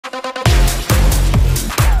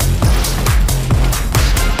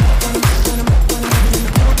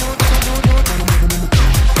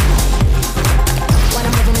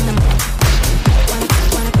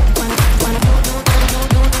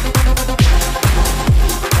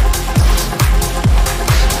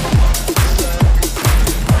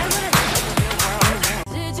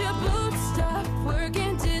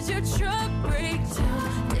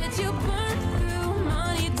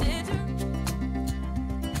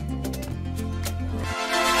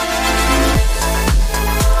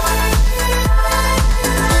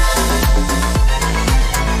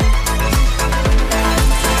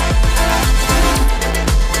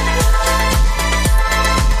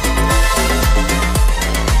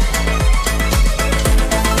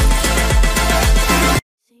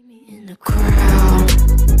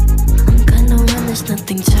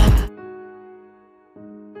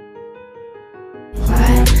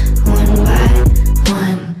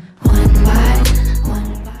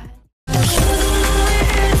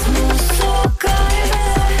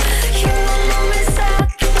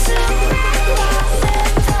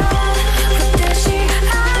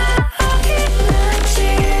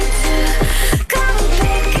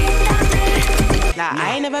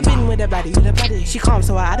never been with a baddie. She calm,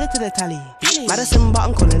 so I added to the tally. Madison, but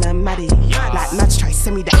I'm calling her Maddie. Like Mads try to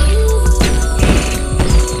send me that.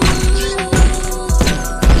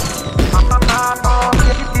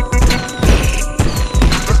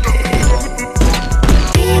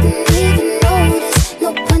 Didn't even notice,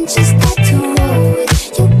 no punches got to roll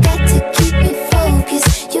with. You got to keep me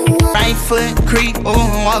focused. You want right foot creep,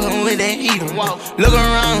 ooh, walking with that heater. Look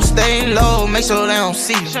around, stay low, make sure they don't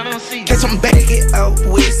see you. Catch them back, it out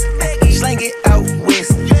west, slang it out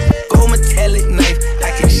west. Go metallic knife,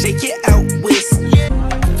 I can shake it out west.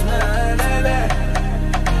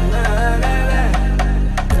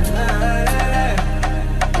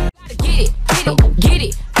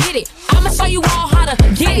 Get it. I'ma show you all how to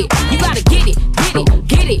get it. You gotta get it.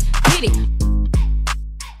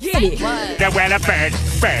 The well a bird,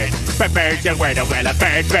 the word, the well a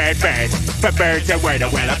bird. The bird's a word, the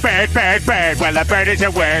well a bird. Well a bird is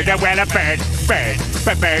a word, the well a bird.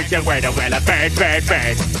 The bird's a word, the well a bird.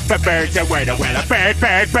 The bird's a word, the well a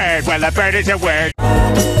bird. Well a bird is a word.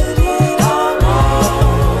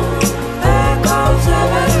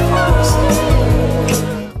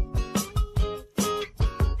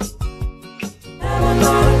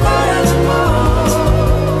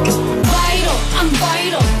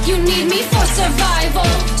 survival.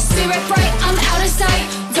 Spirit bright, I'm out of sight.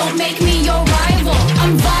 Don't make me your rival.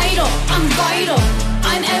 I'm vital,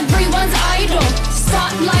 I'm everyone's idol.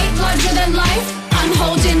 Spotlight larger than life, I'm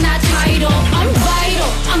holding that title.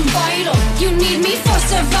 I'm vital, you need me for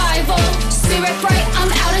survival. Spirit bright,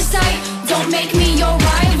 I'm out of sight. Don't make me your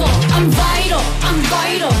rival. I'm vital,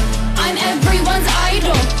 I'm everyone's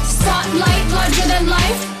idol. Spotlight larger than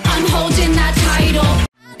life, I'm holding that title.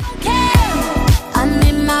 I'm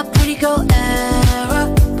in my pretty girl era.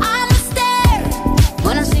 I'm a stare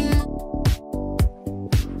when I sing.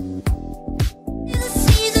 It's the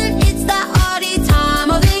season, it's the hardy time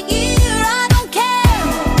of the year. I don't care.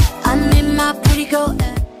 I'm in my pretty girl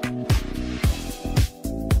era.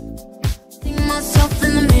 See myself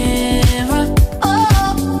in the mirror.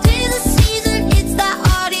 Oh, it's the season, it's the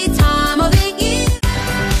hardy time of the year.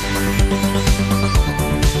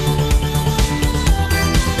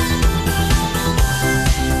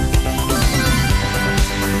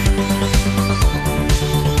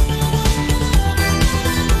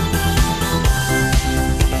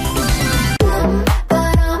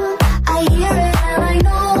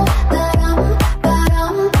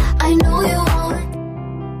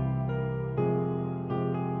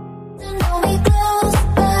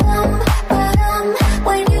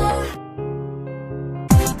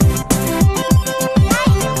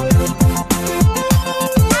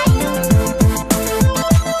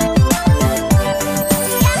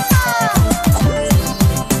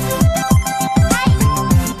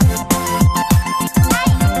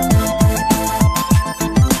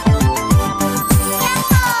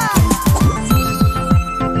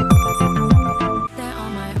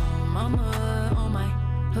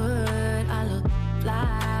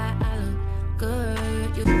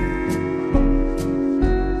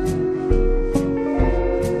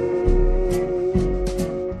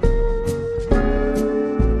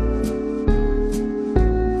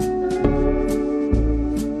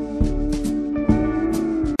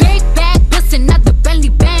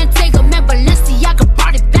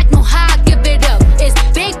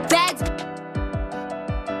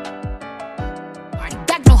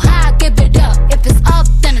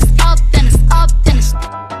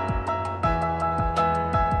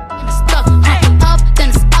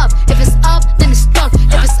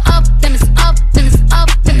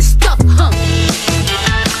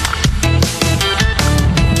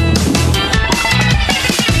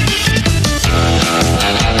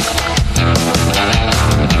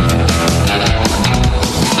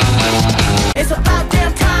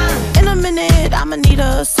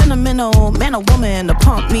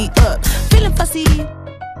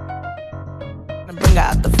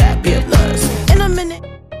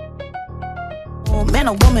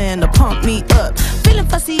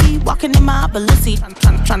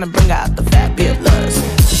 Trying to bring out the fabulous.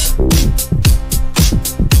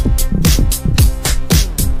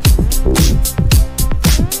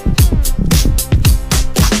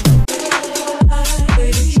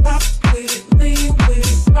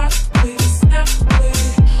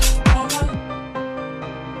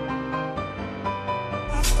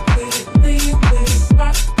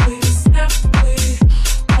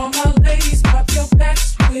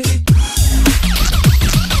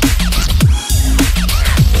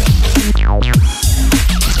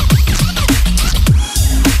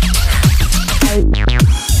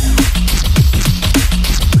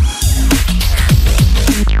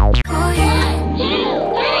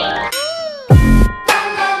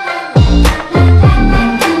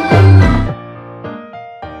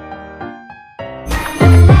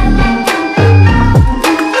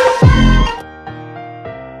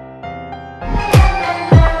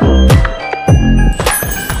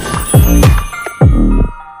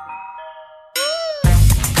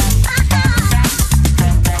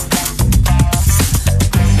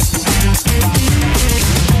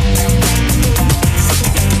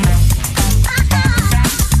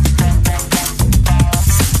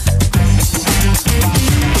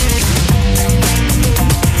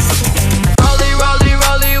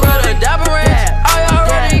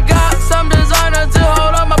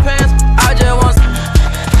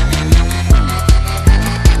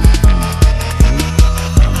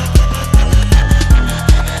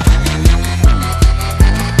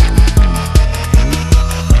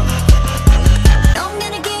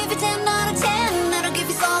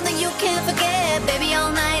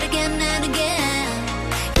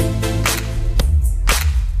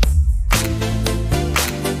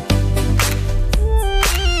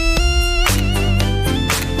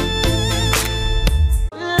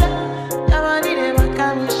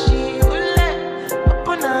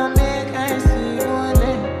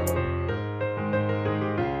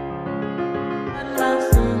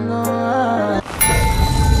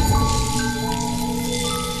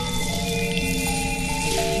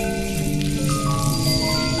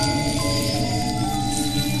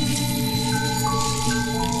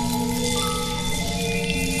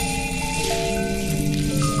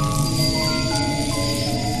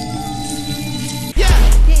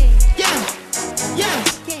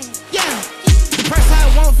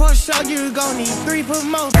 gon' need 3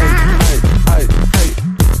 promoters. Hey.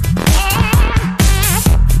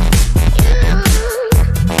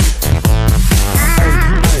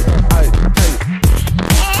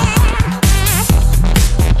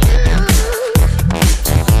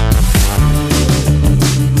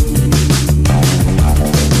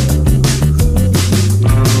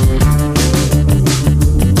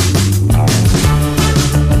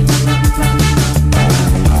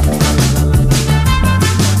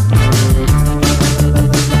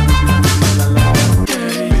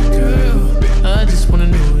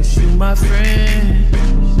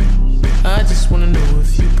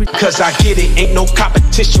 Cause I get it, ain't no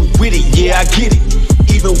competition with it, yeah I get it.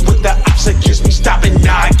 Even with the ops against me stopping,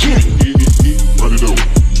 now I get it. Run it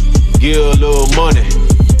over. Give a little money,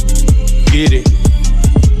 get it,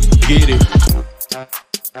 get it.